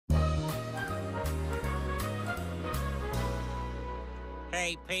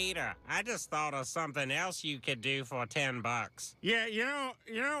Hey, Peter, I just thought of something else you could do for $10. Yeah, you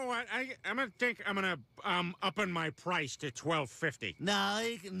know what? I'm gonna upping my price to $12.50.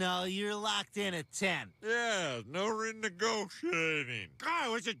 No, you're locked in at 10. Yeah, no renegotiating. God,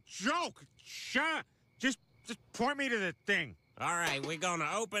 it was a joke. Shut up. Just point me to the thing. All right, we're gonna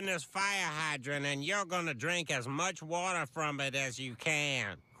open this fire hydrant, and you're gonna drink as much water from it as you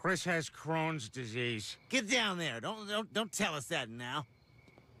can. Chris has Crohn's disease. Get down there. Don't tell us that now.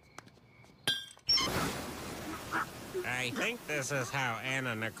 I think this is how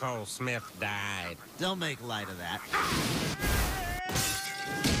Anna Nicole Smith died. Don't make light of that.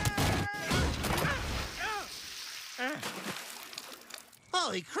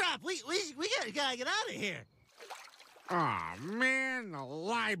 Holy crap! We gotta get out of here. Aw, man, the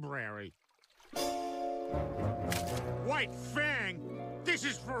library. White Fang, this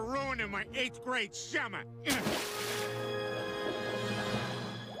is for ruining my 8th grade summer.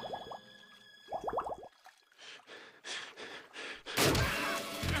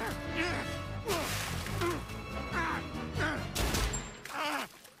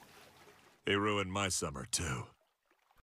 He ruined my summer, too.